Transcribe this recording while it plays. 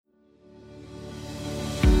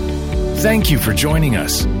Thank you for joining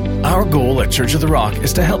us. Our goal at Church of the Rock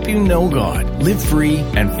is to help you know God, live free,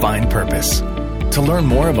 and find purpose. To learn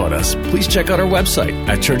more about us, please check out our website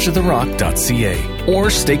at churchoftherock.ca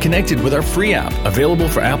or stay connected with our free app available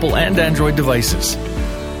for Apple and Android devices.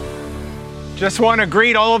 Just want to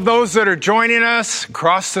greet all of those that are joining us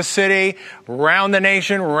across the city, around the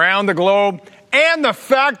nation, around the globe, and the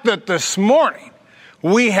fact that this morning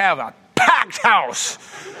we have a packed house,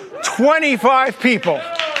 25 people.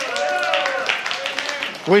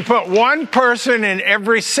 We put one person in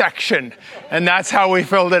every section, and that's how we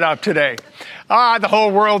filled it up today. The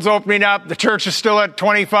whole world's opening up. The church is still at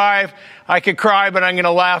 25. I could cry, but I'm going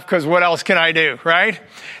to laugh because what else can I do, right?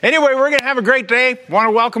 Anyway, we're going to have a great day. Want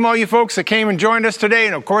to welcome all you folks that came and joined us today,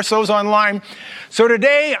 and of course those online. So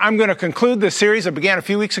today I'm going to conclude this series that began a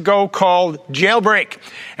few weeks ago called Jailbreak.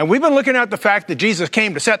 And we've been looking at the fact that Jesus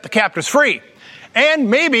came to set the captives free.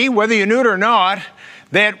 And maybe, whether you knew it or not,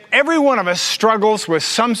 that every one of us struggles with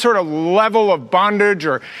some sort of level of bondage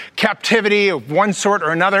or captivity of one sort or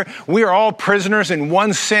another. We are all prisoners in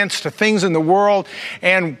one sense to things in the world.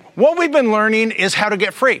 And what we've been learning is how to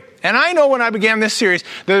get free. And I know when I began this series,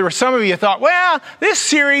 there were some of you thought, well, this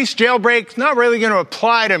series, Jailbreak, is not really going to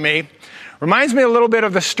apply to me. Reminds me a little bit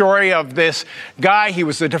of the story of this guy. He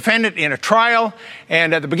was the defendant in a trial.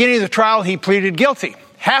 And at the beginning of the trial, he pleaded guilty.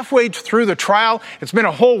 Halfway through the trial, it's been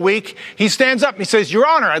a whole week, he stands up and he says, Your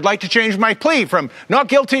Honor, I'd like to change my plea from not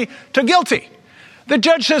guilty to guilty. The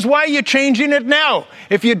judge says, why are you changing it now?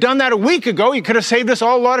 If you'd done that a week ago, you could have saved us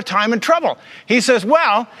all a lot of time and trouble. He says,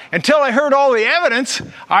 well, until I heard all the evidence,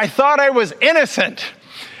 I thought I was innocent.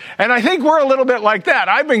 And I think we're a little bit like that.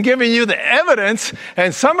 I've been giving you the evidence,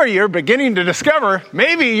 and some of you are beginning to discover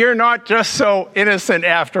maybe you're not just so innocent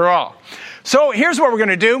after all. So here's what we're going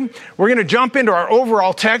to do. We're going to jump into our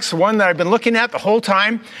overall text, one that I've been looking at the whole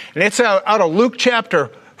time. And it's out of Luke chapter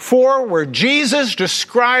 4, where Jesus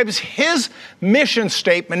describes his mission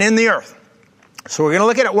statement in the earth. So we're going to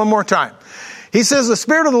look at it one more time. He says, the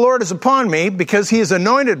Spirit of the Lord is upon me because he has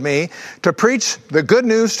anointed me to preach the good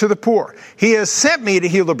news to the poor. He has sent me to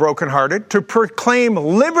heal the brokenhearted, to proclaim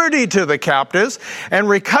liberty to the captives and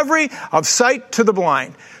recovery of sight to the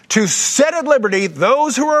blind, to set at liberty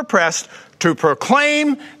those who are oppressed, to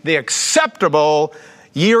proclaim the acceptable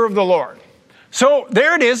year of the Lord. So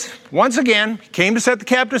there it is. Once again, he came to set the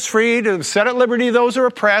captives free, to set at liberty those who are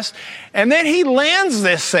oppressed. And then he lands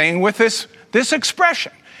this thing with this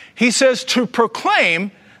expression. He says, to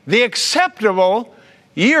proclaim the acceptable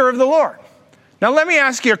year of the Lord. Now let me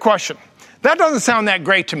ask you a question. That doesn't sound that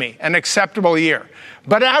great to me, an acceptable year.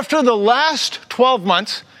 But after the last 12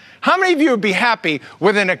 months, how many of you would be happy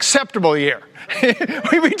with an acceptable year?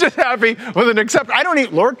 We'd be just happy with an acceptable.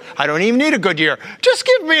 Lord, I don't even need a good year. Just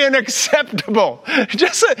give me an acceptable,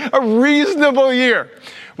 just a reasonable year.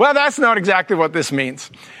 Well, that's not exactly what this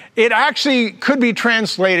means. It actually could be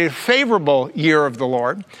translated favorable year of the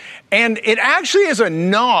Lord. And it actually is a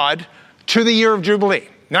nod to the year of Jubilee.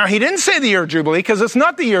 Now, he didn't say the year of Jubilee because it's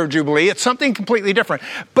not the year of Jubilee. It's something completely different.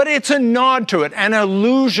 But it's a nod to it, an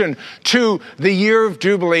allusion to the year of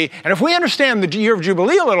Jubilee. And if we understand the year of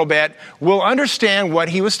Jubilee a little bit, we'll understand what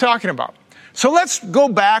he was talking about. So let's go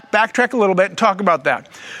backtrack a little bit and talk about that.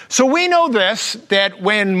 So we know this, that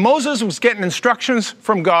when Moses was getting instructions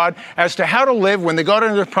from God as to how to live when they got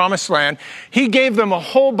into the promised land, he gave them a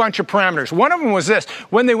whole bunch of parameters. One of them was this.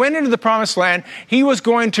 When they went into the promised land, he was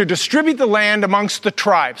going to distribute the land amongst the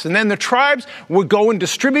tribes. And then the tribes would go and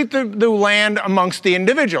distribute the land amongst the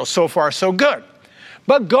individuals. So far, so good.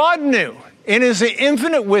 But God knew, in his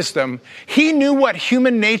infinite wisdom, he knew what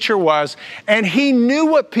human nature was, and he knew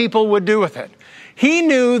what people would do with it. He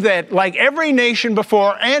knew that, like every nation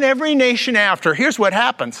before and every nation after, here's what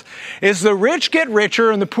happens, is the rich get richer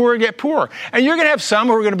and the poor get poorer. And you're going to have some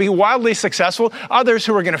who are going to be wildly successful, others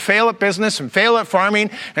who are going to fail at business and fail at farming,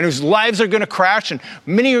 and whose lives are going to crash, and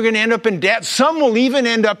many are going to end up in debt. Some will even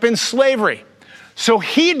end up in slavery. So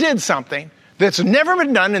he did something that's never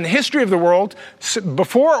been done in the history of the world,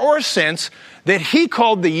 before or since, that he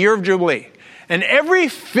called the year of Jubilee. And every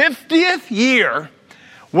 50th year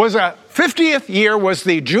was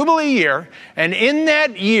the Jubilee year, and in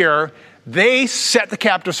that year, they set the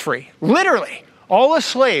captives free. Literally, all the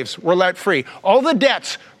slaves were let free. All the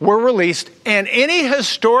debts were released, and any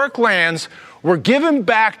historic lands were given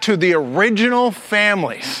back to the original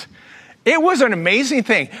families. It was an amazing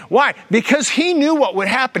thing. Why? Because he knew what would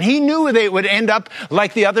happen. He knew they would end up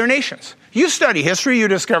like the other nations. You study history, you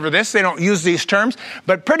discover this. They don't use these terms,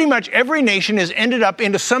 but pretty much every nation has ended up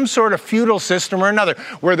into some sort of feudal system or another,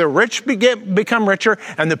 where the rich become richer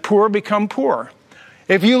and the poor become poorer.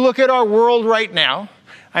 If you look at our world right now,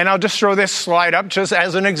 and I'll just throw this slide up just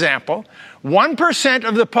as an example. 1%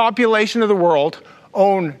 of the population of the world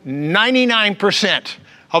own 99%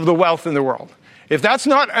 of the wealth in the world. If that's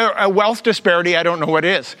not a wealth disparity, I don't know what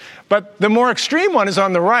is. But the more extreme one is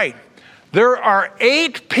on the right. There are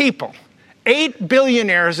 8 people, 8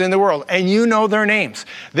 billionaires in the world, and you know their names.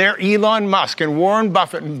 They're Elon Musk and Warren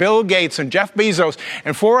Buffett and Bill Gates and Jeff Bezos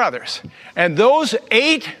and 4 others. And those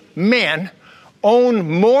 8 men own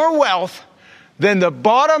more wealth than the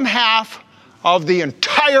bottom half of the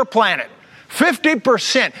entire planet.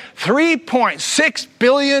 50%, 3.6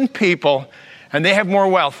 billion people, and they have more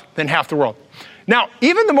wealth than half the world. Now,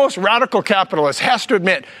 even the most radical capitalist has to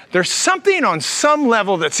admit there's something on some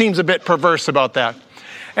level that seems a bit perverse about that.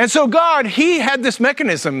 And so God, he had this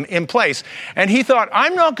mechanism in place, and he thought,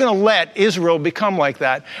 I'm not going to let Israel become like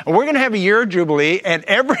that. And we're going to have a year of Jubilee, and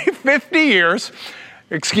every 50 years,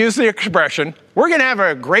 excuse the expression, we're going to have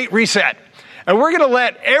a great reset. And we're going to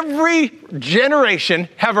let every generation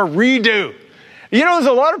have a redo. You know, there's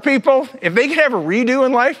a lot of people, if they could have a redo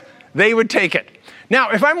in life, they would take it.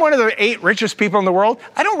 Now, if I'm one of the 8 richest people in the world,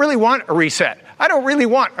 I don't really want a reset. I don't really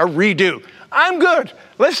want a redo. I'm good.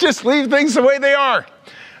 Let's just leave things the way they are.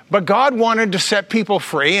 But God wanted to set people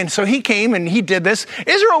free, and so he came and he did this.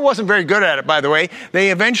 Israel wasn't very good at it, by the way.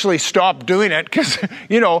 They eventually stopped doing it because,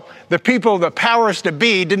 the people, the powers to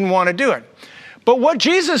be, didn't want to do it. But what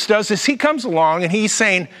Jesus does is he comes along and he's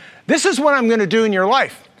saying, this is what I'm going to do in your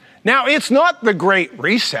life. Now, it's not the Great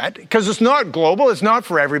Reset because it's not global. It's not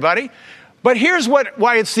for everybody. But here's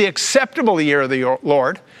why it's the acceptable year of the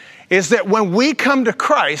Lord, is that when we come to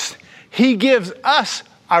Christ, he gives us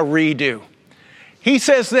a redo. He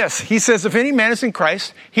says this, he says, if any man is in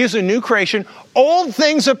Christ, he is a new creation. Old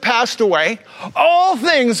things have passed away. All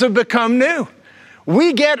things have become new.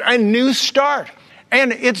 We get a new start.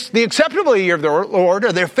 And it's the acceptable year of the Lord,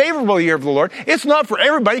 or the favorable year of the Lord. It's not for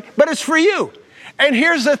everybody, but it's for you. And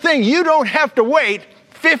here's the thing, you don't have to wait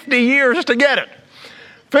 50 years to get it.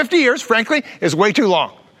 50 years, frankly, is way too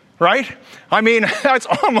long, right? I mean, that's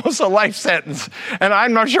almost a life sentence. And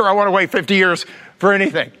I'm not sure I want to wait 50 years for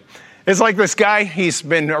anything. It's like this guy, he's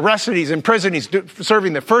been arrested, he's in prison, he's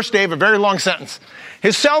serving the first day of a very long sentence.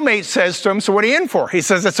 His cellmate says to him, so what are you in for? He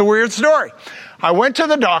says, it's a weird story. I went to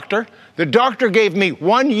the doctor gave me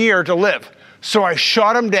 1 year to live, so I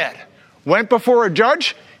shot him dead. Went before a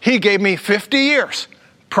judge, he gave me 50 years.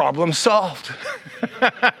 Problem solved.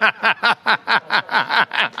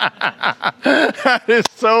 That is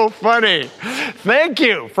so funny. Thank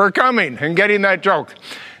you for coming and getting that joke.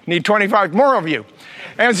 Need 25 more of you.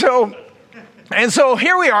 And so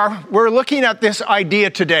here we are. We're looking at this idea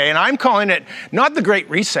today, and I'm calling it not the Great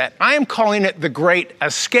Reset. I am calling it the Great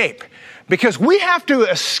Escape, because we have to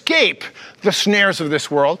escape the snares of this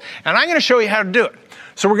world, and I'm going to show you how to do it.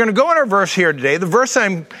 So we're going to go in our verse here today. The verse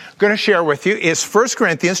I'm going to share with you is 1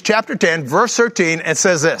 Corinthians chapter 10, verse 13. It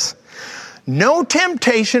says this, no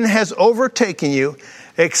temptation has overtaken you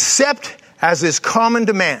except as is common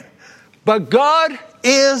to man. But God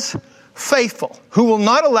is faithful, who will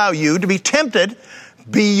not allow you to be tempted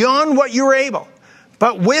beyond what you're able,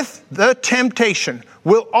 but with the temptation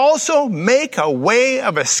will also make a way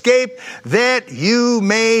of escape that you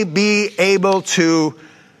may be able to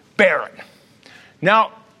bear it.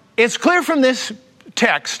 Now, it's clear from this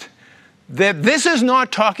text that this is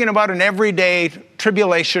not talking about an everyday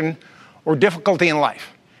tribulation or difficulty in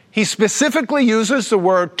life. He specifically uses the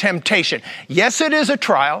word temptation. Yes, it is a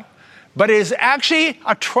trial, but it is actually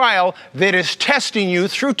a trial that is testing you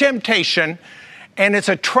through temptation, and it's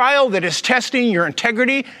a trial that is testing your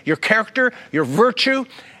integrity, your character, your virtue.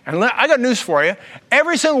 And I got news for you.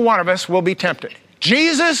 Every single one of us will be tempted.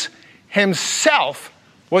 Jesus himself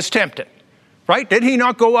was tempted, right? Did he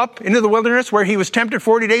not go up into the wilderness where he was tempted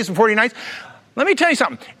 40 days and 40 nights? Let me tell you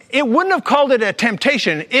something. It wouldn't have called it a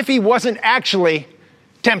temptation if he wasn't actually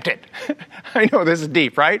tempted. I know this is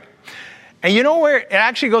deep, right? And you know where it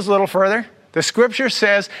actually goes a little further? The scripture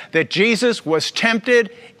says that Jesus was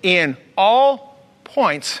tempted in all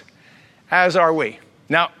points as are we.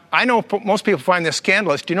 Now, I know most people find this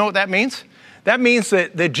scandalous. Do you know what that means? That means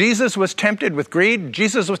that Jesus was tempted with greed.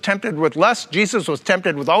 Jesus was tempted with lust. Jesus was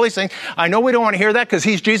tempted with all these things. I know we don't want to hear that because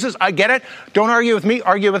he's Jesus. I get it. Don't argue with me.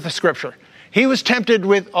 Argue with the scripture. He was tempted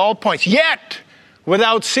with all points, yet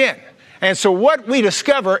without sin. And so what we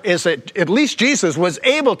discover is that at least Jesus was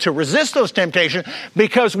able to resist those temptations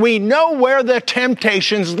because we know where the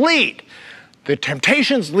temptations lead. The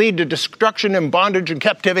temptations lead to destruction and bondage and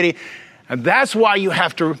captivity. And that's why you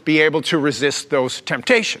have to be able to resist those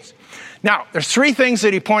temptations. Now, there's 3 things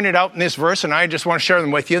that he pointed out in this verse, and I just want to share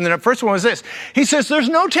them with you. And the first one was this. He says, there's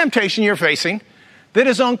no temptation you're facing that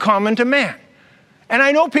is uncommon to man. And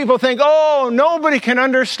I know people think, oh, nobody can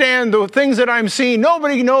understand the things that I'm seeing.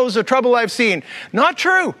 Nobody knows the trouble I've seen. Not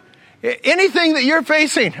true. Anything that you're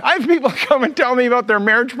facing, I have people come and tell me about their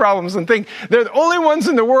marriage problems and think they're the only ones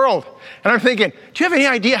in the world. And I'm thinking, do you have any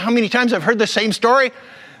idea how many times I've heard the same story?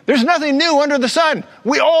 There's nothing new under the sun.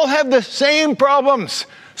 We all have the same problems.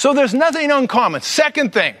 So there's nothing uncommon.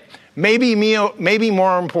 Second thing, maybe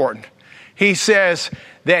more important. He says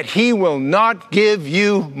that he will not give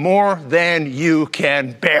you more than you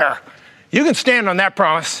can bear. You can stand on that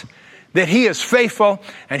promise that he is faithful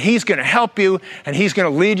and he's going to help you and he's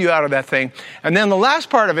going to lead you out of that thing. And then the last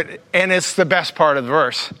part of it, and it's the best part of the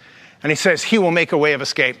verse, and he says he will make a way of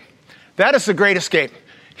escape. That is the great escape.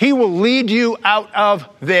 He will lead you out of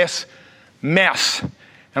this mess.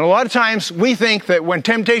 And a lot of times we think that when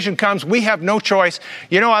temptation comes, we have no choice.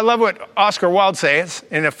 You know, I love what Oscar Wilde says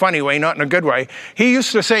in a funny way, not in a good way. He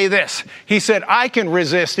used to say this. He said, I can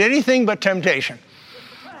resist anything but temptation.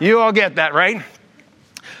 You all get that, right?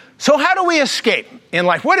 So how do we escape in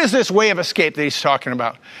life? What is this way of escape that he's talking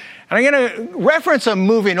about? And I'm going to reference a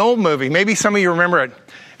movie, an old movie. Maybe some of you remember it.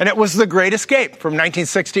 And it was The Great Escape from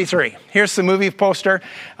 1963. Here's the movie poster.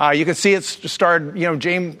 You can see it starred,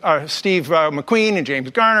 Steve McQueen and James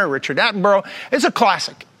Garner, Richard Attenborough. It's a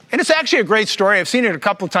classic. And it's actually a great story. I've seen it a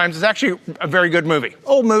couple of times. It's actually a very good movie.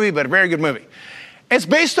 Old movie, but a very good movie. It's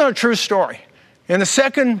based on a true story. In the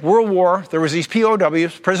Second World War, there was these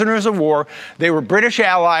POWs, prisoners of war. They were British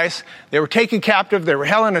allies. They were taken captive. They were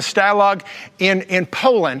held in a stalag in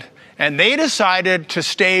Poland. And they decided to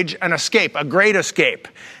stage an escape, a great escape,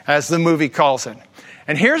 as the movie calls it.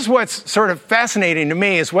 And here's what's sort of fascinating to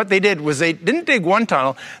me is what they did was they didn't dig one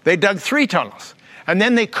tunnel. They dug 3 tunnels. And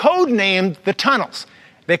then they code-named the tunnels.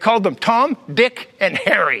 They called them Tom, Dick, and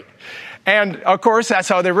Harry. And, of course, that's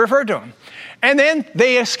how they referred to them. And then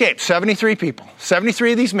they escaped, 73 people.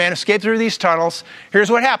 73 of these men escaped through these tunnels. Here's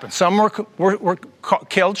what happened. Some were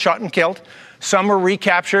killed, shot and killed. Some were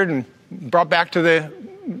recaptured and brought back to the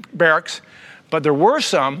barracks. But there were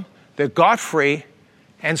some that got free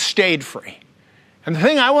and stayed free. And the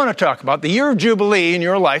thing I want to talk about, the year of Jubilee in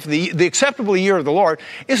your life, the acceptable year of the Lord,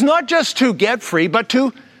 is not just to get free, but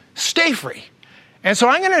to stay free. And so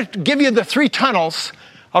I'm going to give you the 3 tunnels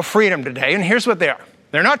of freedom today. And here's what they are.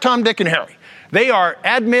 They're not Tom, Dick, and Harry. They are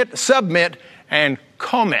admit, submit, and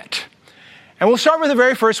commit. And we'll start with the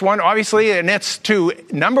very first one, obviously, and it's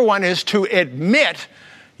number 1 is to admit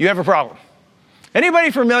you have a problem.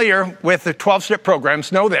 Anybody familiar with the 12-step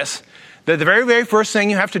programs know this, that the very, very first thing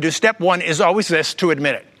you have to do, step 1, is always this, to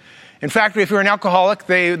admit it. In fact, if you're an alcoholic,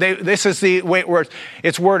 this is the way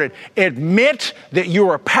it's worded. Admit that you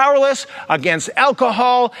are powerless against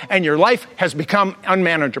alcohol and your life has become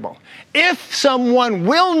unmanageable. If someone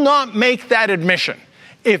will not make that admission,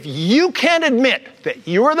 if you can't admit that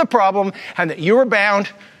you are the problem and that you are bound,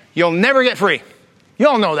 you'll never get free. You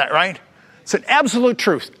all know that, right? It's an absolute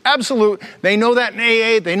truth. Absolute. They know that in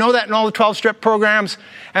AA. They know that in all the 12-step programs.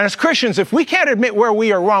 And as Christians, if we can't admit where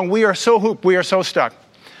we are wrong, we are so hooped, we are so stuck.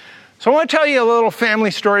 So I want to tell you a little family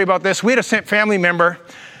story about this. We had a family member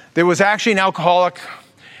that was actually an alcoholic,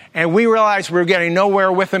 and we realized we were getting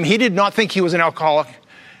nowhere with him. He did not think he was an alcoholic.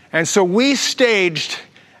 And so we staged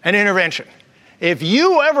an intervention. If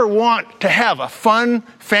you ever want to have a fun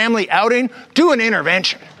family outing, do an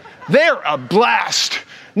intervention. They're a blast.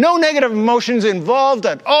 No negative emotions involved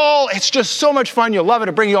at all. It's just so much fun. You'll love it.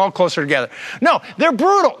 It'll bring you all closer together. No, they're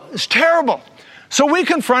brutal. It's terrible. So we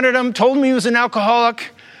confronted him, told him he was an alcoholic,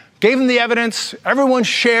 gave him the evidence. Everyone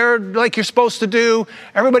shared like you're supposed to do.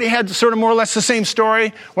 Everybody had sort of more or less the same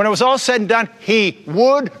story. When it was all said and done, he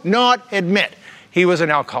would not admit he was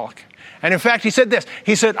an alcoholic. And in fact, he said this.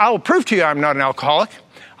 He said, I will prove to you I'm not an alcoholic.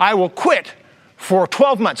 I will quit for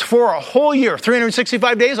 12 months, for a whole year,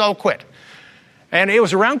 365 days, I'll quit. And it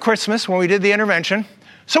was around Christmas when we did the intervention.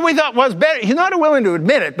 So we thought, well, it's better. He's not willing to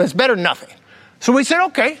admit it, but it's better than nothing. So we said,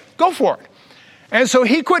 okay, go for it. And so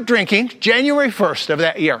he quit drinking January 1st of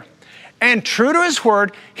that year. And true to his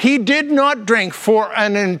word, he did not drink for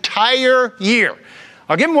an entire year.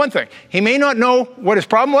 I'll give him one thing. He may not know what his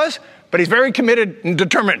problem was, but he's very committed and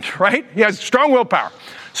determined, right? He has strong willpower.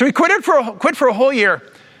 So he quit for a whole year.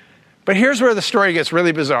 But here's where the story gets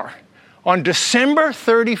really bizarre. On December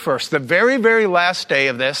 31st, the very, very last day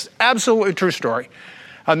of this, absolutely true story,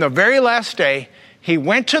 on the very last day, he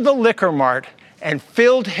went to the liquor mart and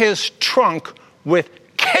filled his trunk with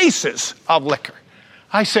cases of liquor.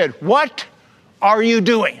 I said, what are you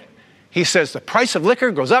doing? He says, the price of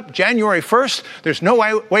liquor goes up January 1st. There's no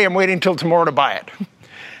way I'm waiting until tomorrow to buy it.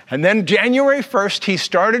 And then January 1st, he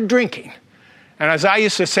started drinking. And as I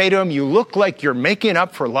used to say to him, you look like you're making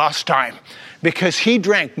up for lost time. because he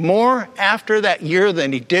drank more after that year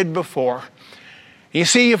than he did before. You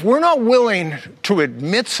see, if we're not willing to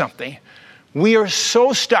admit something, we are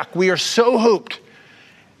so stuck, we are so hooped.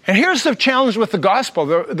 And here's the challenge with the gospel.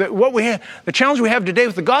 The challenge we have today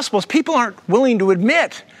with the gospel is people aren't willing to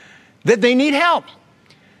admit that they need help.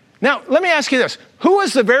 Now, let me ask you this. Who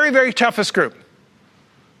was the very, very toughest group?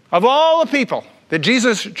 Of all the people that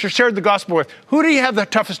Jesus shared the gospel with, who do you have the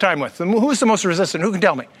toughest time with? Who was the most resistant? Who can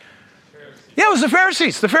tell me? Yeah, it was the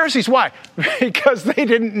Pharisees. The Pharisees, why? Because they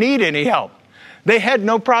didn't need any help. They had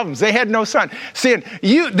no problems. They had no sin.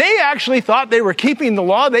 They actually thought they were keeping the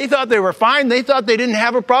law. They thought they were fine. They thought they didn't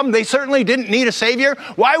have a problem. They certainly didn't need a Savior.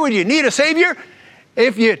 Why would you need a Savior?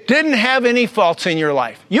 If you didn't have any faults in your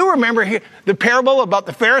life. You remember the parable about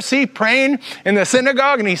the Pharisee praying in the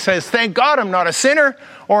synagogue, and he says, thank God I'm not a sinner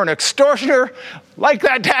or an extortioner like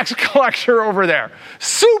that tax collector over there.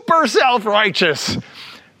 Super self-righteous.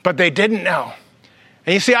 But they didn't know.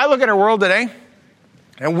 And you see, I look at our world today,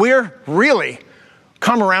 and we're really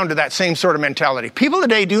come around to that same sort of mentality. People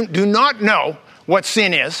today do not know what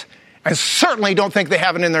sin is, and certainly don't think they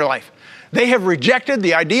have it in their life. They have rejected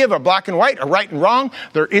the idea of a black and white, a right and wrong.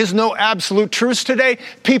 There is no absolute truth today.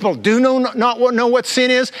 People do not know what sin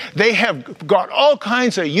is. They have got all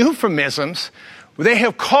kinds of euphemisms. They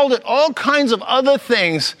have called it all kinds of other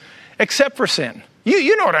things except for sin.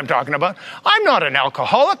 You know what I'm talking about. I'm not an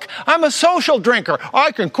alcoholic. I'm a social drinker.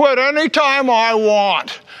 I can quit anytime I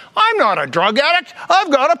want. I'm not a drug addict.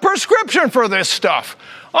 I've got a prescription for this stuff.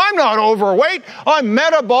 I'm not overweight. I'm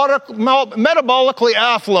metabolically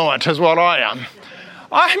affluent is what I am.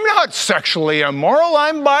 I'm not sexually immoral.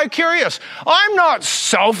 I'm bi-curious. I'm not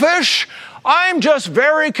selfish. I'm just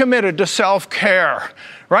very committed to self-care,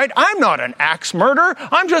 right? I'm not an axe murderer.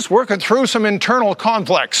 I'm just working through some internal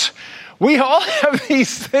conflicts. We all have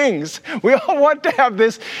these things. We all want to have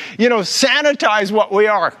this, sanitize what we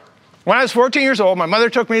are. When I was 14 years old, my mother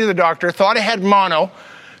took me to the doctor, thought I had mono.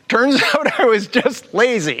 Turns out I was just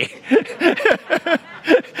lazy.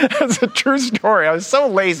 That's a true story. I was so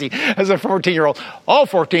lazy as a 14-year-old. All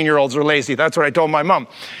 14-year-olds are lazy. That's what I told my mom.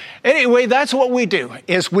 Anyway, that's what we do,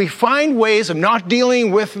 is we find ways of not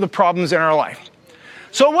dealing with the problems in our life.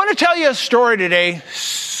 So I want to tell you a story today,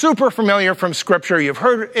 super familiar from Scripture. You've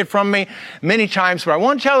heard it from me many times, but I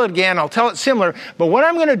won't tell it again. I'll tell it similar. But what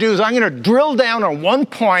I'm going to do is I'm going to drill down on one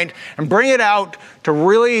point and bring it out to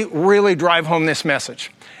really, really drive home this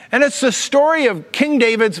message. And it's the story of King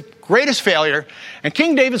David's greatest failure. And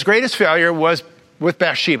King David's greatest failure was with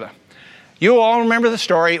Bathsheba. You all remember the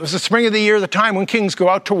story. It was the spring of the year, the time when kings go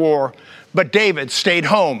out to war. But David stayed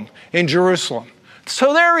home in Jerusalem.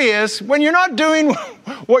 So there he is. When you're not doing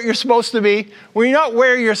what you're supposed to be, when you're not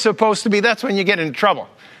where you're supposed to be, that's when you get into trouble.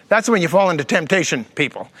 That's when you fall into temptation,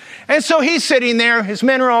 people. And so he's sitting there. His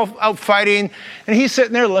men are all out fighting. And he's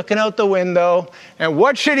sitting there looking out the window. And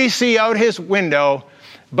what should he see out his window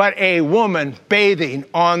but a woman bathing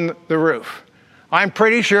on the roof? I'm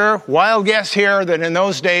pretty sure, wild guess here, that in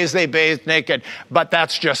those days they bathed naked. But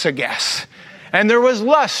that's just a guess. And there was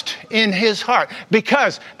lust in his heart,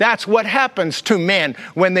 because that's what happens to men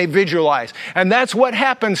when they visualize. And that's what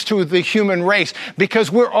happens to the human race, because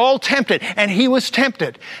we're all tempted, and he was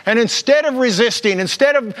tempted. And instead of resisting,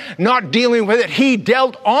 instead of not dealing with it, he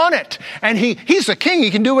dealt on it. And he's the king.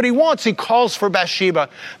 He can do what he wants. He calls for Bathsheba.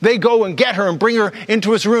 They go and get her and bring her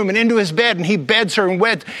into his room and into his bed, and he beds her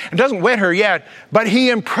and doesn't wed her yet, but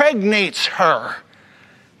he impregnates her.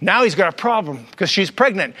 Now he's got a problem because she's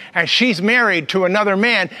pregnant and she's married to another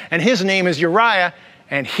man, and his name is Uriah,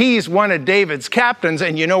 and he's one of David's captains.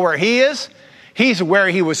 And you know where he is? He's where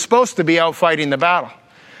he was supposed to be out fighting the battle.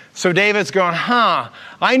 So David's going,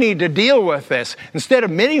 I need to deal with this. Instead of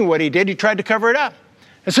admitting what he did, he tried to cover it up.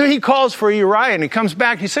 And so he calls for Uriah, and he comes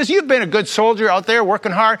back. He says, you've been a good soldier out there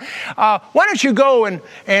working hard. Why don't you go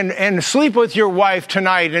and sleep with your wife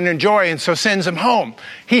tonight and enjoy? And so sends him home.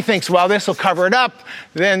 He thinks, well, this will cover it up.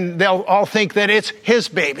 Then they'll all think that it's his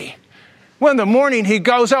baby. Well, in the morning, he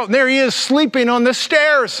goes out, and there he is sleeping on the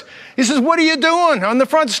stairs. He says, what are you doing on the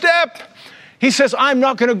front step? He says, I'm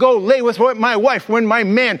not going to go lay with my wife when my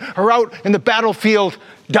men are out in the battlefield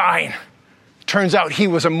dying. Turns out he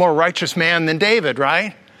was a more righteous man than David,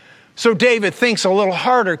 right? So David thinks a little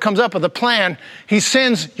harder, comes up with a plan. He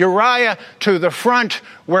sends Uriah to the front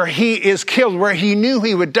where he is killed, where he knew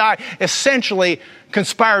he would die, essentially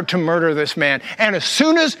conspired to murder this man. And as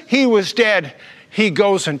soon as he was dead, he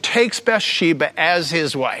goes and takes Bathsheba as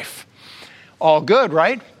his wife. All good,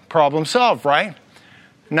 right? Problem solved, right?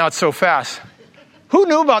 Not so fast. Who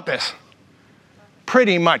knew about this?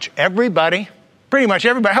 Pretty much everybody.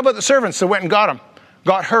 How about the servants that went and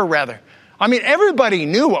got her rather? I mean, everybody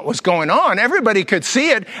knew what was going on. Everybody could see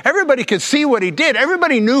it. Everybody could see what he did.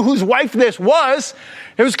 Everybody knew whose wife this was.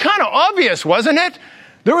 It was kind of obvious, wasn't it?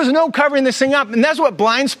 There was no covering this thing up. And that's what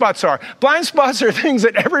blind spots are. Blind spots are things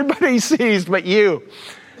that everybody sees but you.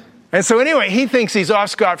 And so anyway, he thinks he's off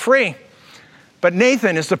scot-free. But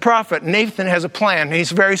Nathan is the prophet. Nathan has a plan.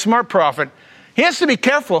 He's a very smart prophet. He has to be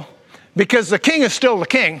careful because the king is still the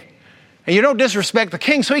king. And you don't disrespect the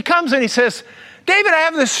king. So he comes and he says, David, I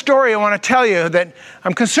have this story I want to tell you that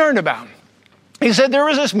I'm concerned about. He said there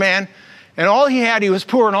was this man, and all he had, he was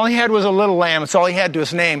poor, and all he had was a little lamb. It's all he had to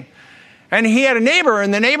his name. And he had a neighbor,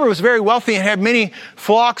 and the neighbor was very wealthy and had many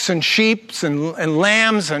flocks and sheep and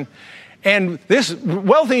lambs. And this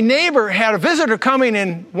wealthy neighbor had a visitor coming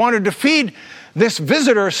and wanted to feed this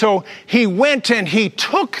visitor. So he went and he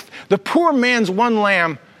took the poor man's one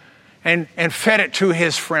lamb and fed it to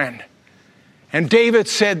his friend. And David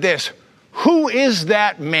said this, who is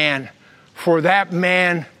that man? For that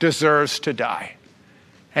man deserves to die.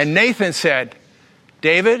 And Nathan said,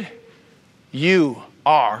 David, you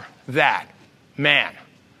are that man.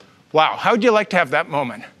 Wow, how'd you like to have that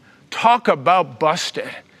moment? Talk about busted.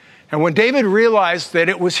 And when David realized that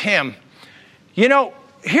it was him, you know,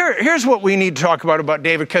 here's what we need to talk about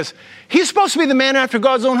David, because he's supposed to be the man after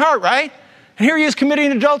God's own heart, right? And here he is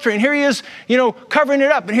committing adultery, and here he is, covering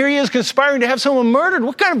it up, and here he is conspiring to have someone murdered.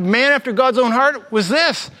 What kind of man after God's own heart was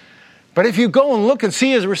this? But if you go and look and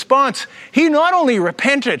see his response, he not only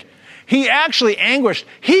repented, he actually anguished.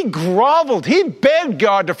 He groveled. He begged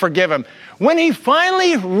God to forgive him. When he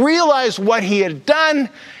finally realized what he had done,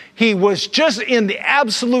 he was just in the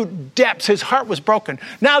absolute depths. His heart was broken.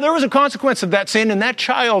 Now, there was a consequence of that sin, and that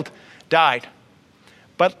child died.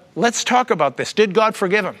 But let's talk about this. Did God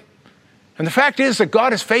forgive him? And the fact is that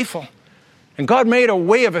God is faithful. And God made a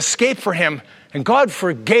way of escape for him. And God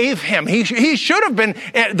forgave him. He should have been,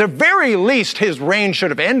 at the very least, his reign should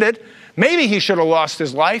have ended. Maybe he should have lost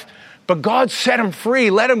his life. But God set him free,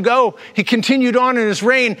 let him go. He continued on in his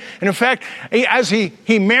reign. And in fact, as he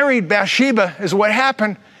married Bathsheba is what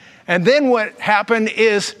happened. And then what happened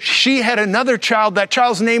is she had another child. That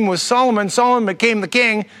child's name was Solomon. Solomon became the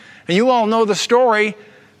king. And you all know the story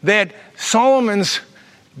that Solomon's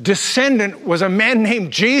descendant was a man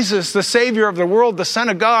named Jesus, the Savior of the world, the Son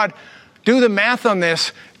of God. Do the math on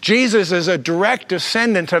this. Jesus is a direct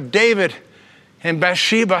descendant of David and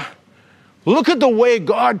Bathsheba. Look at the way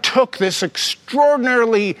God took this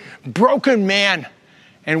extraordinarily broken man.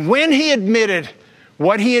 And when he admitted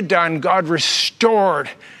what he had done, God restored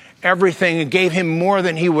everything and gave him more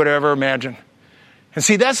than he would ever imagine. And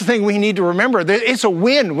see, that's the thing we need to remember. It's a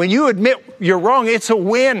win. When you admit you're wrong, it's a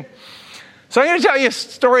win. So I'm going to tell you a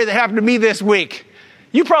story that happened to me this week.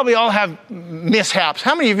 You probably all have mishaps.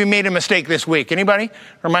 How many of you made a mistake this week? Anybody?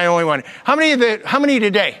 Or am I the only one? How many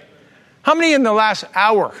today? How many in the last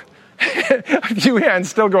hour? A few hands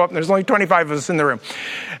still go up. There's only 25 of us in the room.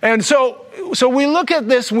 And so we look at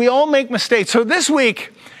this. We all make mistakes. So this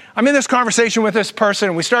week, I'm in this conversation with this person,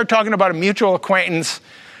 and we started talking about a mutual acquaintance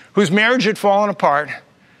whose marriage had fallen apart.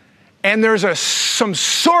 And there's some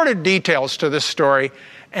sordid details to this story.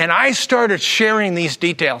 And I started sharing these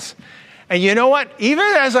details. And you know what? Even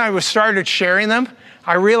as I started sharing them,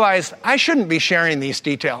 I realized I shouldn't be sharing these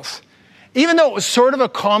details. Even though it was sort of a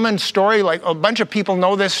common story, like a bunch of people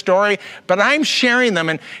know this story, but I'm sharing them.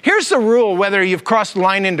 And here's the rule, whether you've crossed the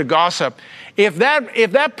line into gossip. If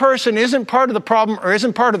that person isn't part of the problem or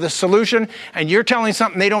isn't part of the solution, and you're telling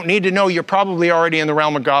something they don't need to know, you're probably already in the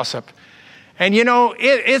realm of gossip. And you know,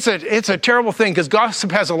 it's a terrible thing because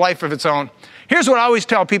gossip has a life of its own. Here's what I always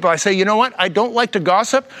tell people. I say, you know what? I don't like to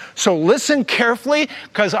gossip, so listen carefully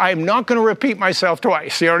because I'm not going to repeat myself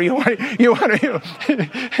twice. And we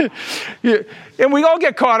all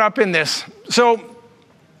get caught up in this. So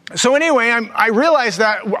anyway, I realize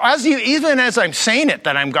that even as I'm saying it,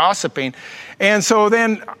 that I'm gossiping. And so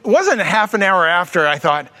then it wasn't a half an hour after I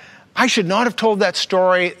thought, I should not have told that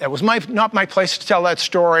story. That was not my place to tell that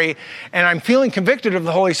story. And I'm feeling convicted of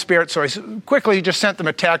the Holy Spirit. So I quickly just sent them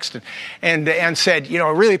a text and said, I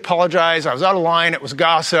really apologize. I was out of line. It was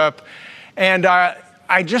gossip. And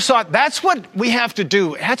I just thought that's what we have to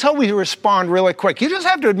do. That's how we respond really quick. You just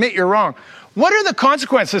have to admit you're wrong. What are the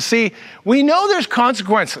consequences? See, we know there's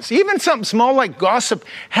consequences. Even something small like gossip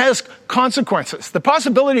has consequences. The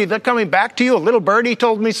possibility of that coming back to you, a little birdie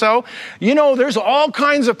told me so. There's all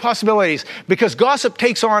kinds of possibilities because gossip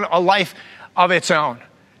takes on a life of its own.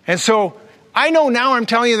 And so I know now I'm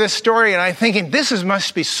telling you this story and I'm thinking this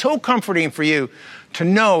must be so comforting for you to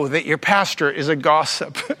know that your pastor is a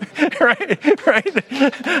gossip, right?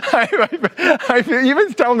 I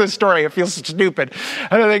even telling this story, it feels stupid.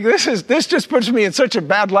 And I think this just puts me in such a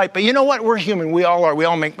bad light. But you know what? We're human. We all are. We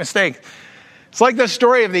all make mistakes. It's like the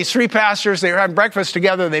story of these three pastors. They were having breakfast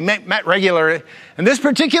together. They met regularly. And this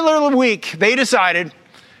particular week, they decided,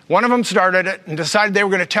 one of them started it and decided they were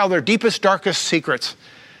going to tell their deepest, darkest secrets.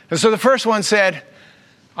 And so the first one said,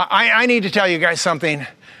 I need to tell you guys something.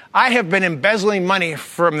 I have been embezzling money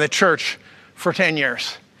from the church for 10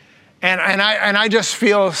 years. And I just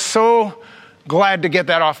feel so glad to get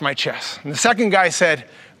that off my chest. And the second guy said,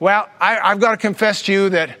 well, I've got to confess to you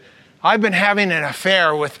that I've been having an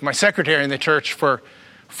affair with my secretary in the church for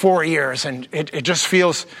 4 years. And it just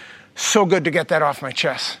feels so good to get that off my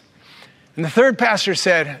chest. And the third pastor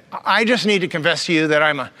said, I just need to confess to you that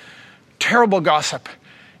I'm a terrible gossip.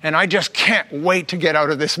 And I just can't wait to get out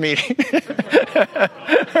of this meeting.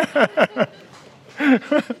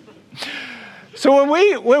 So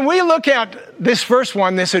when we look at this first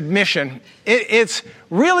one, this admission, it's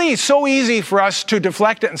really so easy for us to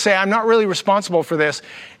deflect it and say, I'm not really responsible for this.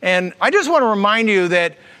 And I just want to remind you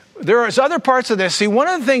that there is other parts of this. See, one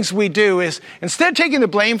of the things we do is, instead of taking the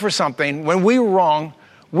blame for something, when we were wrong,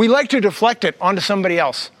 we like to deflect it onto somebody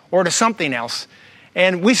else or to something else.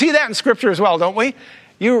 And we see that in Scripture as well, don't we?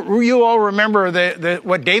 You all remember Adam,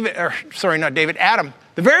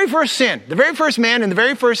 the very first sin, the very first man in the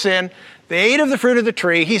very first sin, they ate of the fruit of the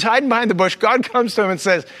tree. He's hiding behind the bush. God comes to him and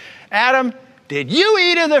says, Adam, did you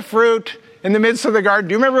eat of the fruit in the midst of the garden?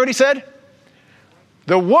 Do you remember what he said?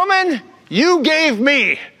 The woman you gave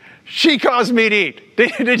me, she caused me to eat.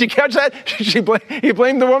 Did you catch that? He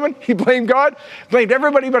blamed the woman. He blamed God. Blamed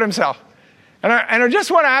everybody but himself. And I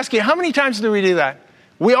just want to ask you, how many times do we do that?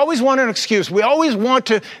 We always want an excuse. We always want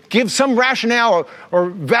to give some rationale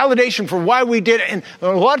or validation for why we did it. And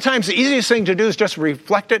a lot of times the easiest thing to do is just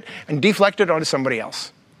reflect it and deflect it onto somebody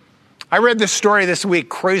else. I read this story this week,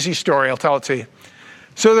 crazy story, I'll tell it to you.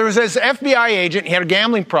 So there was this FBI agent, he had a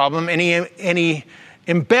gambling problem, and he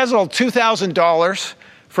embezzled $2,000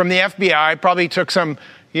 from the FBI, probably took some,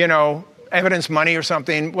 evidence money or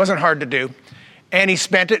something, it wasn't hard to do. And he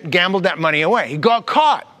spent it, gambled that money away. He got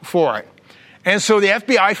caught for it. And so the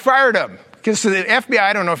FBI fired him. Because the FBI,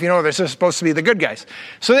 I don't know if you know this, is supposed to be the good guys.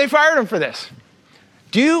 So they fired him for this.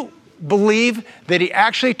 Do you believe that he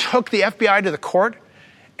actually took the FBI to the court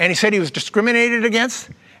and he said he was discriminated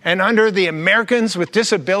against? And under the Americans with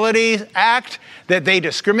Disabilities Act, that they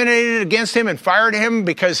discriminated against him and fired him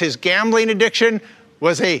because his gambling addiction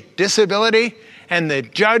was a disability? And the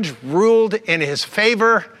judge ruled in his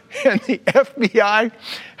favor and the FBI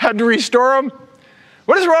had to restore him?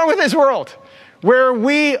 What is wrong with this world? Where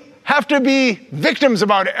we have to be victims of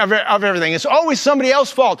everything. It's always somebody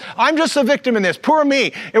else's fault. I'm just a victim in this. Poor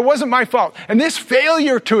me. It wasn't my fault. And this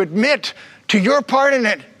failure to admit to your part in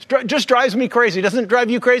it just drives me crazy. Doesn't it drive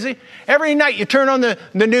you crazy? Every night you turn on the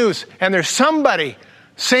news and there's somebody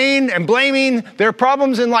saying and blaming their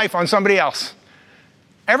problems in life on somebody else.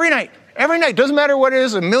 Every night. Every night. Doesn't matter what it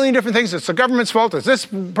is. A million different things. It's the government's fault. It's this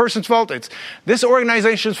person's fault. It's this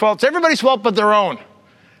organization's fault. It's everybody's fault but their own.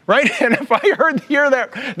 Right? And if I hear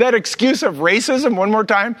that excuse of racism one more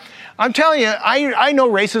time, I'm telling you, I know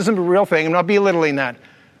racism is a real thing. I'm not belittling that.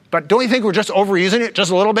 But don't you think we're just overusing it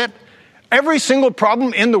just a little bit? Every single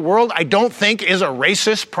problem in the world, I don't think, is a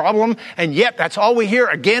racist problem. And yet, that's all we hear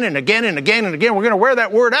again and again and again and again. We're going to wear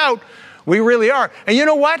that word out. We really are. And you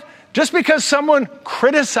know what? Just because someone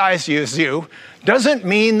criticizes you doesn't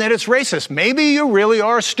mean that it's racist. Maybe you really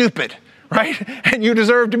are stupid. Right? And you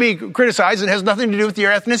deserve to be criticized. It has nothing to do with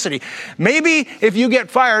your ethnicity. Maybe if you get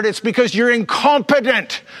fired, it's because you're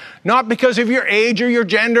incompetent, not because of your age or your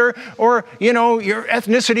gender or, your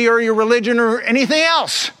ethnicity or your religion or anything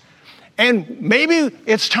else. And maybe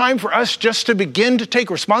it's time for us just to begin to take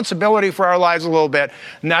responsibility for our lives a little bit.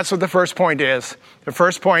 And that's what the first point is. The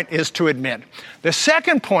first point is to admit. The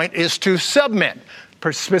second point is to submit.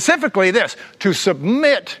 Specifically this, to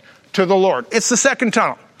submit to the Lord. It's the second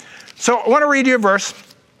tunnel. So I want to read you a verse.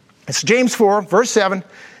 It's James 4, verse 7.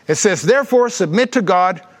 It says, therefore, submit to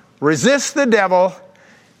God, resist the devil,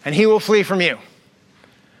 and he will flee from you.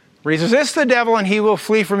 Resist the devil, and he will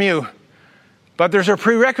flee from you. But there's a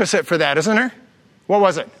prerequisite for that, isn't there? What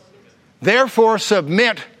was it? Therefore,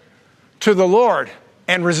 submit to the Lord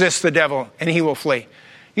and resist the devil, and he will flee.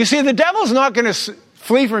 You see, the devil's not going to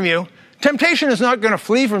flee from you. Temptation is not going to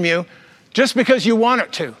flee from you just because you want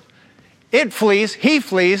it to. It flees, he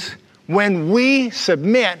flees, when we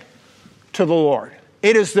submit to the Lord.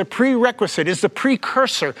 It is the prerequisite, it's the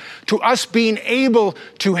precursor to us being able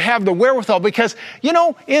to have the wherewithal. Because,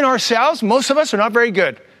 in ourselves, most of us are not very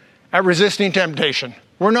good at resisting temptation.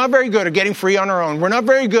 We're not very good at getting free on our own. We're not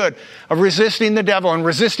very good at resisting the devil and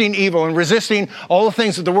resisting evil and resisting all the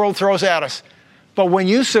things that the world throws at us. But when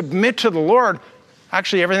you submit to the Lord,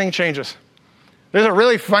 actually everything changes. There's a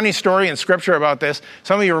really funny story in Scripture about this.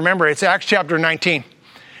 Some of you remember, it's Acts chapter 19.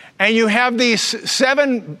 And you have these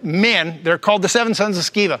 7 men, they're called the 7 sons of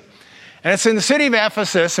Sceva. And it's in the city of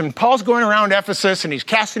Ephesus, and Paul's going around Ephesus, and he's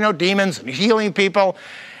casting out demons, and he's healing people.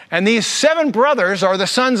 And these 7 brothers are the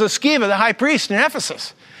sons of Sceva, the high priest in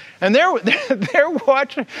Ephesus. And they're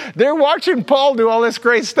watching Paul do all this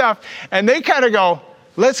great stuff, and they kind of go,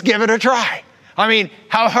 let's give it a try. I mean,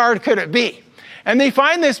 how hard could it be? And they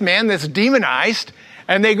find this man that's demonized,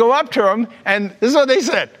 and they go up to him, and this is what they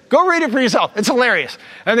said. Go read it for yourself. It's hilarious.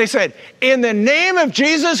 And they said, in the name of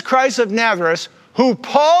Jesus Christ of Nazareth, who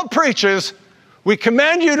Paul preaches, we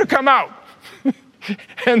command you to come out.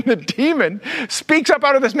 And the demon speaks up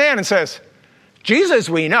out of this man and says, Jesus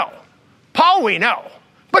we know, Paul we know,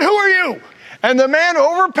 but who are you? And the man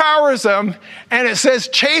overpowers them, and it says,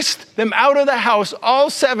 chased them out of the house,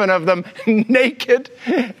 all 7 of them, naked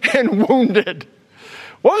and wounded.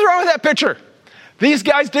 What was wrong with that picture? These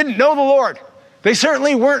guys didn't know the Lord. They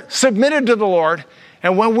certainly weren't submitted to the Lord.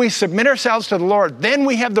 And when we submit ourselves to the Lord, then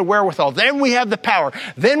we have the wherewithal, then we have the power,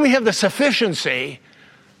 then we have the sufficiency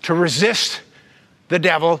to resist the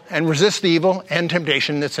devil and resist the evil and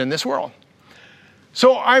temptation that's in this world.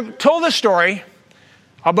 So I told a story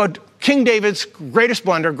about King David's greatest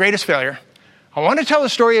blunder, greatest failure. I want to tell the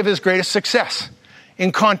story of his greatest success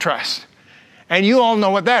in contrast. And you all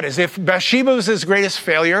know what that is. If Bathsheba was his greatest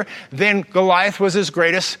failure, then Goliath was his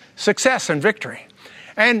greatest success and victory.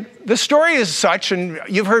 And the story is such, and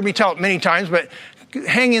you've heard me tell it many times, but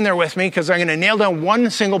hang in there with me because I'm going to nail down one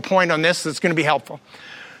single point on this that's going to be helpful.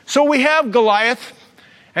 So we have Goliath,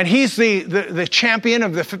 and he's the champion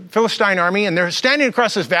of the Philistine army, and they're standing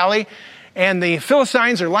across this valley, and the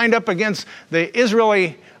Philistines are lined up against the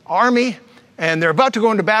Israeli army, and they're about to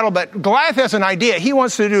go into battle, but Goliath has an idea. He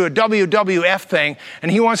wants to do a WWF thing,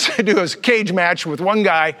 and he wants to do a cage match with one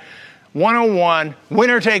guy, one-on-one,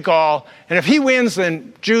 winner take all, and if he wins,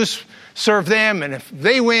 then Jews serve them, and if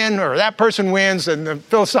they win, or that person wins, then the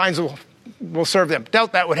Philistines will serve them.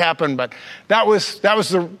 Doubt that would happen, but that was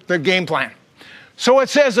the game plan. So it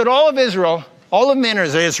says that all of Israel, all the men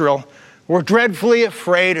of Israel, were dreadfully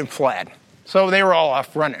afraid and fled. So they were all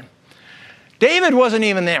off running. David wasn't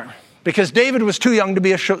even there because David was too young to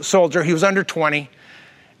be a soldier. He was under 20.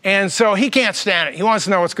 And so he can't stand it. He wants to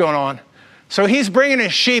know what's going on. So he's bringing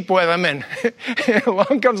his sheep with him, and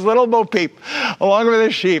along comes little Bo Peep along with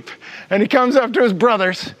his sheep. And he comes up to his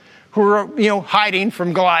brothers who are, hiding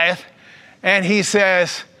from Goliath. And he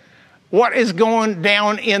says, what is going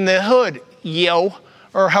down in the hood, yo?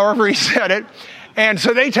 Or however he said it. And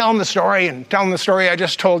so they tell him the story I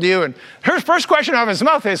just told you. And her first question out of his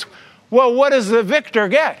mouth is, well, what does the victor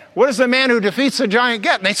get? What does the man who defeats the giant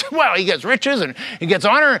get? And they said, well, he gets riches and he gets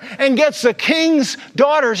honor and gets the king's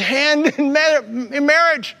daughter's hand in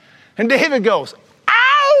marriage. And David goes,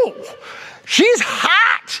 ow, she's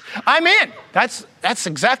hot. I'm in. That's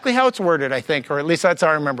exactly how it's worded, I think, or at least that's how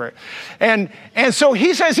I remember it. And so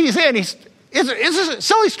he says he's in. It's a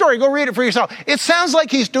silly story. Go read it for yourself. It sounds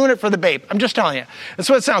like he's doing it for the babe. I'm just telling you. That's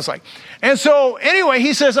what it sounds like. And so anyway,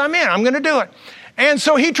 he says, I'm in. I'm going to do it. And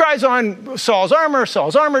so he tries on Saul's armor.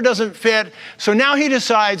 Saul's armor doesn't fit. So now he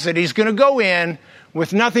decides that he's going to go in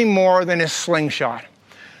with nothing more than his slingshot.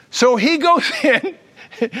 So he goes in.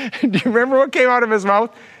 Do you remember what came out of his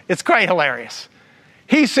mouth? It's quite hilarious.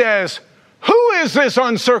 He says, who is this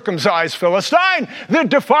uncircumcised Philistine that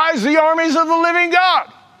defies the armies of the living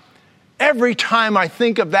God? Every time I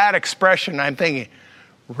think of that expression, I'm thinking,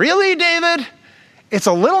 really, David? It's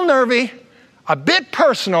a little nervy, a bit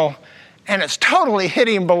personal, and it's totally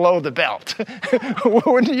hitting below the belt.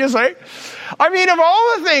 Wouldn't you say? I mean, of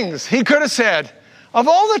all the things he could have said, of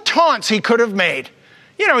all the taunts he could have made,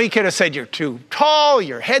 he could have said, you're too tall,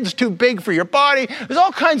 your head's too big for your body. There's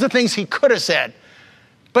all kinds of things he could have said.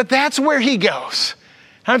 But that's where he goes.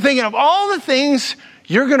 And I'm thinking, of all the things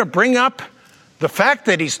you're going to bring up, the fact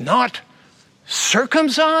that he's not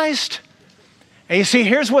circumcised. And you see,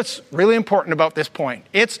 here's what's really important about this point.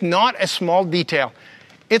 It's not a small detail.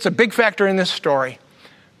 It's a big factor in this story.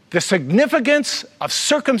 The significance of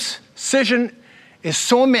circumcision is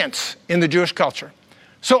so immense in the Jewish culture.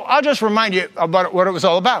 So I'll just remind you about what it was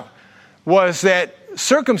all about. Was that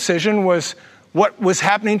circumcision was what was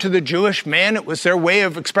happening to the Jewish man. It was their way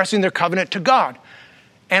of expressing their covenant to God.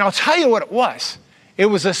 And I'll tell you what it was. It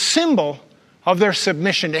was a symbol of their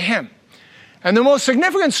submission to him. And the most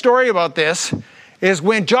significant story about this is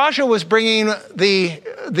when Joshua was bringing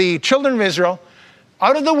the children of Israel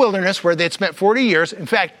out of the wilderness where they'd spent 40 years. In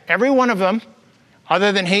fact, every one of them,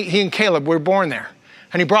 other than he and Caleb, were born there.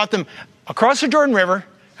 And he brought them across the Jordan River,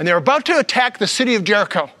 and they were about to attack the city of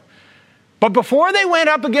Jericho. But before they went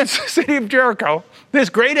up against the city of Jericho, this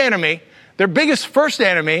great enemy, their biggest first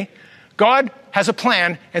enemy, God has a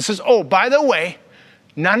plan and says, oh, by the way,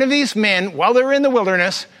 none of these men, while they're in the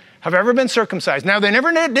wilderness, have ever been circumcised. Now, they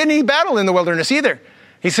never did any battle in the wilderness either.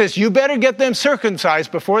 He says, you better get them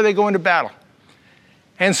circumcised before they go into battle.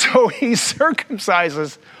 And so he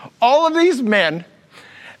circumcises all of these men,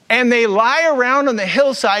 and they lie around on the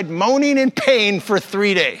hillside moaning in pain for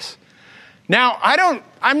 3 days. Now,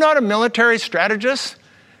 I'm not a military strategist,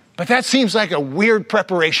 but that seems like a weird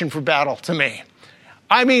preparation for battle to me.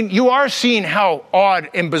 I mean, you are seeing how odd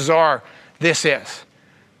and bizarre this is.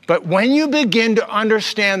 But when you begin to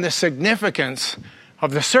understand the significance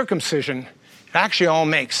of the circumcision, it actually all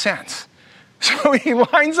makes sense. So he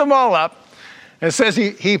lines them all up and says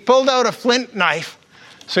he pulled out a flint knife.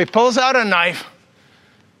 So he pulls out a knife.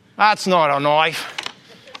 That's not a knife.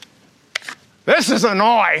 This is a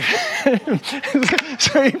knife.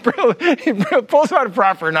 So he pulls out a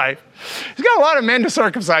proper knife. He's got a lot of men to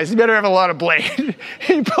circumcise. He better have a lot of blade.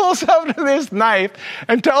 He pulls out this knife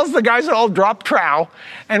and tells the guys to all drop trowel.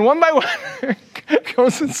 And one by one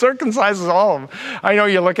goes and circumcises all of them. I know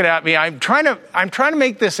you're looking at me. I'm trying to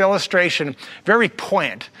make this illustration very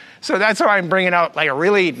poignant. So that's why I'm bringing out like a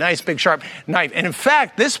really nice big sharp knife. And in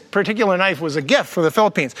fact, this particular knife was a gift for the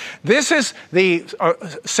Philippines. This is the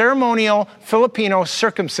ceremonial Filipino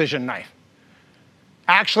circumcision knife.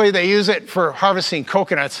 Actually, they use it for harvesting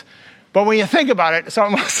coconuts. But when you think about it, it's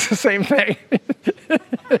almost the same thing.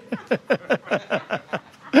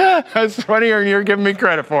 That's funnier than you're giving me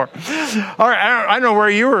credit for. All right, I don't know where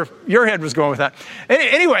your head was going with that.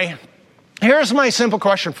 Anyway, here's my simple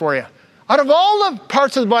question for you. Out of all the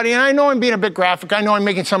parts of the body, and I know I'm being a bit graphic, I know I'm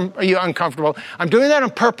making some of you uncomfortable, I'm doing that on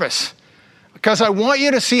purpose because I want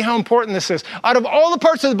you to see how important this is. Out of all the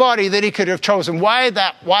parts of the body that he could have chosen, why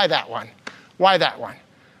that one? Why that one?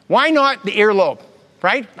 Why not the earlobe,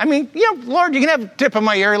 right? I mean, Lord, you can have a tip of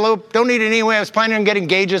my earlobe. Don't need it anyway. I was planning on getting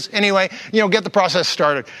gauges anyway. Get the process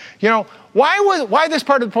started. Why this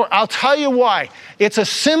part of the I'll tell you why. It's a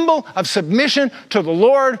symbol of submission to the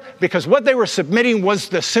Lord because what they were submitting was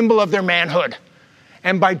the symbol of their manhood.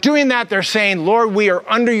 And by doing that, they're saying, Lord, we are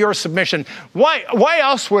under your submission. Why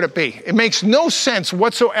else would it be? It makes no sense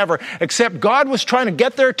whatsoever, except God was trying to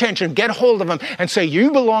get their attention, get hold of them, and say,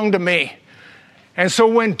 you belong to me. And so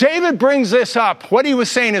when David brings this up, what he was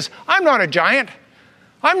saying is, I'm not a giant.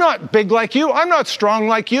 I'm not big like you. I'm not strong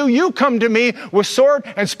like you. You come to me with sword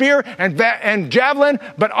and spear and javelin,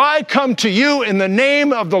 but I come to you in the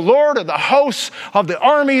name of the Lord of the hosts of the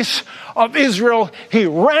armies of Israel. He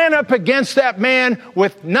ran up against that man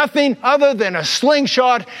with nothing other than a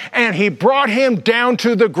slingshot, and he brought him down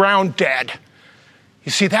to the ground dead.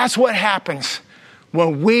 You see, that's what happens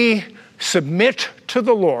when we submit to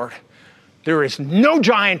the Lord. There is no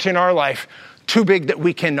giant in our life too big that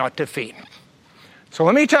we cannot defeat. So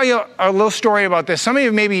let me tell you a little story about this. Some of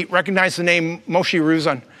you maybe recognize the name Moshe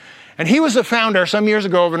Ruzan. And he was the founder some years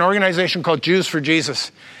ago of an organization called Jews for Jesus.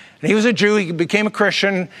 And he was a Jew. He became a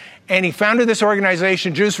Christian. And he founded this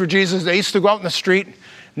organization, Jews for Jesus. They used to go out in the street. And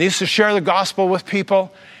they used to share the gospel with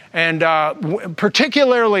people. And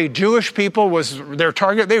particularly Jewish people was their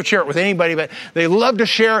target. They would share it with anybody, but they loved to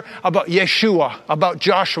share about Yeshua, about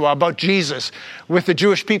Joshua, about Jesus with the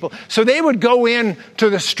Jewish people. So they would go in to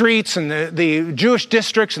the streets and the Jewish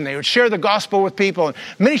districts, and they would share the gospel with people. And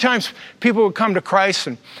many times people would come to Christ,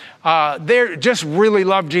 and they just really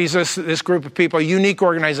loved Jesus, this group of people, a unique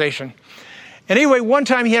organization. And anyway, one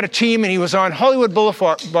time he had a team, and he was on Hollywood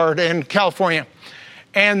Boulevard in California.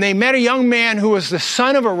 And they met a young man who was the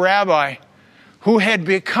son of a rabbi who had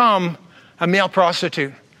become a male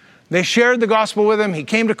prostitute. They shared the gospel with him. He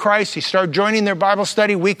came to Christ. He started joining their Bible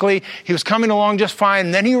study weekly. He was coming along just fine.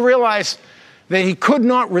 And then he realized that he could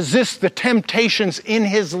not resist the temptations in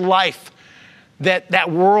his life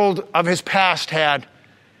that world of his past had.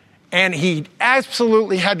 And he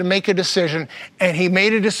absolutely had to make a decision. And he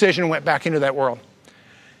made a decision and went back into that world.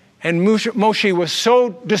 And Moshe was so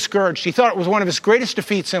discouraged. He thought it was one of his greatest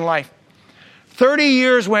defeats in life. 30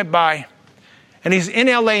 years went by, and he's in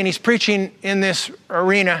LA, and he's preaching in this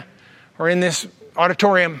arena, or in this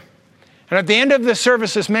auditorium. And at the end of the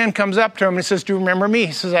service, this man comes up to him and says, do you remember me?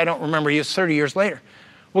 He says, I don't remember you. It's 30 years later.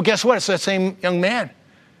 Well, guess what? It's that same young man.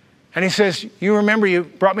 And he says, you remember you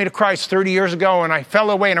brought me to Christ 30 years ago, and I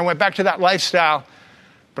fell away, and I went back to that lifestyle.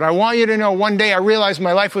 But I want you to know, one day I realized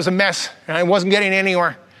my life was a mess, and I wasn't getting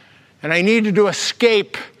anywhere. And I needed to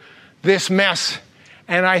escape this mess.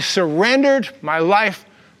 and I surrendered my life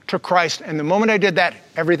to Christ. And the moment I did that,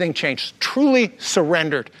 everything changed. Truly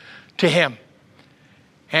surrendered to him.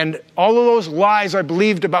 And all of those lies I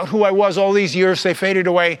believed about who I was all these years, they faded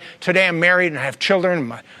away. Today I'm married and I have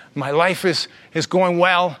children. My life is going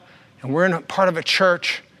well. And we're in a part of a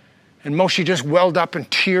church. And Moshe just welled up in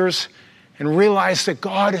tears and realized that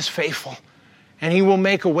God is faithful. And he will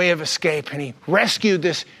make a way of escape. And he rescued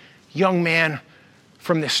this young man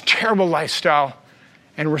from this terrible lifestyle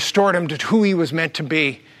and restored him to who he was meant to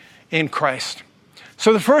be in Christ.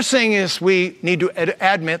 So the first thing is we need to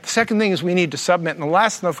admit. The second thing is we need to submit. And the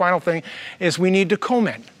last and the final thing is we need to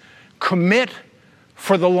commit. Commit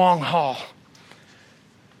for the long haul.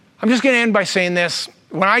 I'm just going to end by saying this.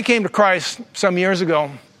 When I came to Christ some years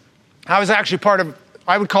ago, I was actually part of,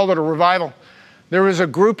 I would call it a revival. There was a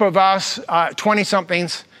group of us,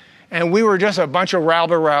 20-somethings, and we were just a bunch of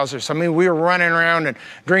rabble-rousers. I mean, we were running around and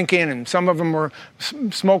drinking, and some of them were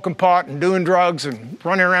smoking pot and doing drugs and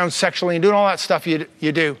running around sexually and doing all that stuff you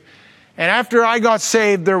do. And after I got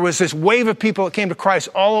saved, there was this wave of people that came to Christ,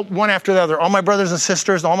 all one after the other. All my brothers and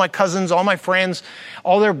sisters, all my cousins, all my friends,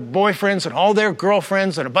 all their boyfriends and all their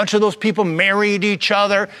girlfriends, and a bunch of those people married each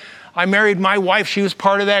other. I married my wife. She was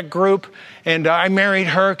part of that group. And I married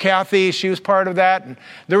her, Kathy. She was part of that. And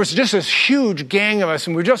there was just this huge gang of us.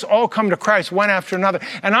 And we just all come to Christ one after another.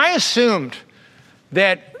 And I assumed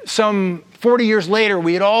that some 40 years later,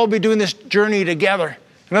 we'd all be doing this journey together.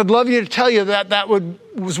 And I'd love you to tell you that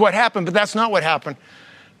was what happened. But that's not what happened.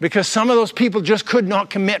 Because some of those people just could not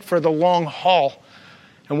commit for the long haul.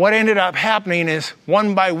 And what ended up happening is,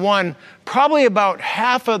 one by one, probably about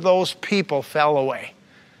half of those people fell away.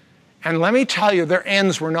 And let me tell you, their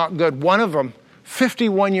ends were not good. One of them,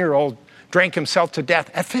 51-year-old, drank himself to death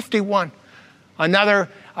at 51. Another,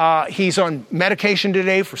 he's on medication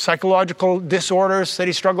today for psychological disorders that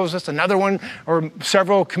he struggles with. Another one, or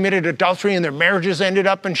several, committed adultery and their marriages ended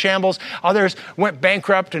up in shambles. Others went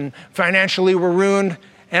bankrupt and financially were ruined.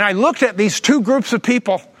 And I looked at these two groups of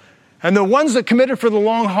people, and the ones that committed for the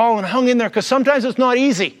long haul and hung in there, because sometimes it's not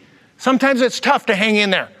easy. Sometimes it's tough to hang in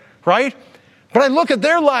there, right? But I look at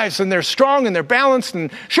their lives, and they're strong, and they're balanced, and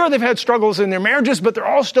sure, they've had struggles in their marriages, but they're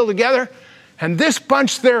all still together. And this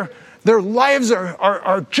bunch, their lives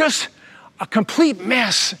are just a complete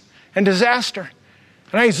mess and disaster.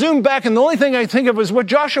 And I zoom back, and the only thing I think of is what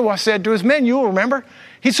Joshua said to his men. You'll remember.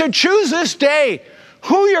 He said, choose this day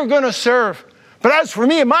who you're going to serve. But as for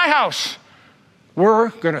me and my house, we're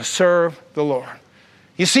going to serve the Lord.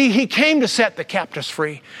 You see, he came to set the captives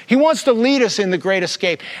free. He wants to lead us in the great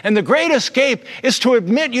escape. And the great escape is to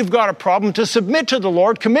admit you've got a problem, to submit to the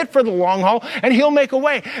Lord, commit for the long haul, and he'll make a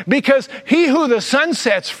way. Because he who the Son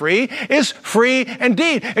sets free is free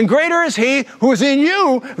indeed. And greater is he who is in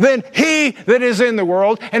you than he that is in the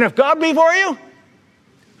world. And if God be for you,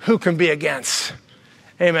 who can be against?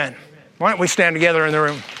 Amen. Why don't we stand together in the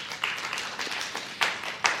room?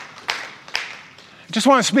 I just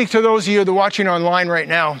want to speak to those of you that are watching online right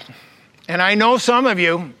now. And I know some of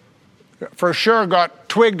you, for sure, got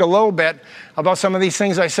twigged a little bit about some of these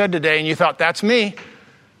things I said today, and you thought, that's me.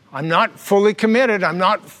 I'm not fully committed. I'm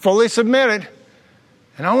not fully submitted.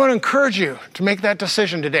 And I want to encourage you to make that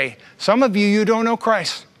decision today. Some of you don't know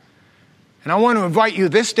Christ. And I want to invite you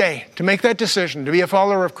this day to make that decision, to be a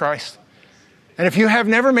follower of Christ. And if you have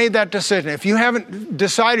never made that decision, if you haven't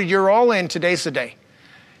decided you're all in, today's the day.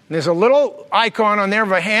 And there's a little icon on there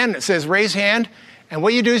of a hand that says raise hand. And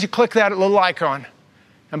what you do is you click that little icon.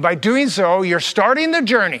 And by doing so, you're starting the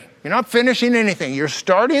journey. You're not finishing anything. You're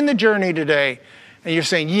starting the journey today. And you're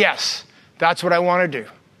saying, yes, that's what I want to do.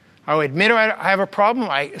 I admit I have a problem.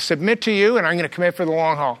 I submit to you, and I'm going to commit for the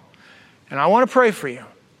long haul. And I want to pray for you.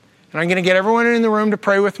 And I'm going to get everyone in the room to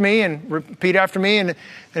pray with me and repeat after me. And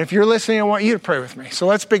if you're listening, I want you to pray with me. So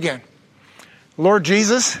let's begin. Lord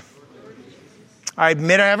Jesus, I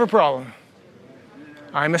admit I have a problem.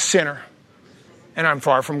 I'm a sinner, and I'm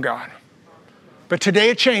far from God. But today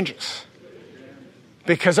it changes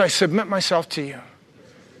because I submit myself to you.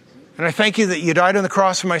 And I thank you that you died on the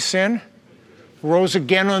cross for my sin, rose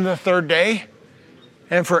again on the third day,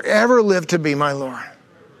 and forever live to be my Lord.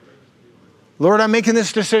 Lord, I'm making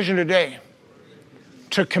this decision today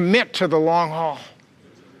to commit to the long haul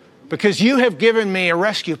because you have given me a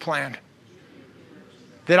rescue plan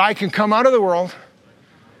that I can come out of the world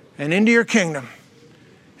and into your kingdom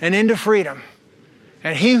and into freedom.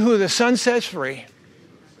 And he who the Son sets free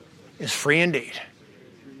is free indeed.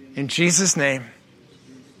 In Jesus' name,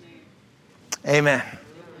 amen.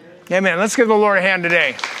 Amen. Let's give the Lord a hand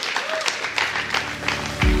today.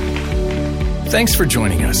 Thanks for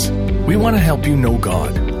joining us. We want to help you know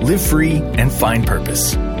God, live free, and find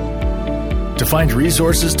purpose. To find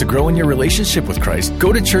resources to grow in your relationship with Christ,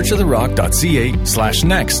 go to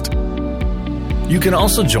churchoftherock.ca/next. You can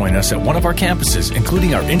also join us at one of our campuses,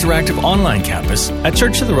 including our interactive online campus at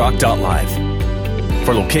churchoftherock.live.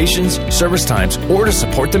 For locations, service times, or to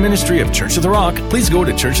support the ministry of Church of the Rock, please go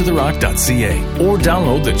to churchoftherock.ca or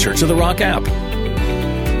download the Church of the Rock app.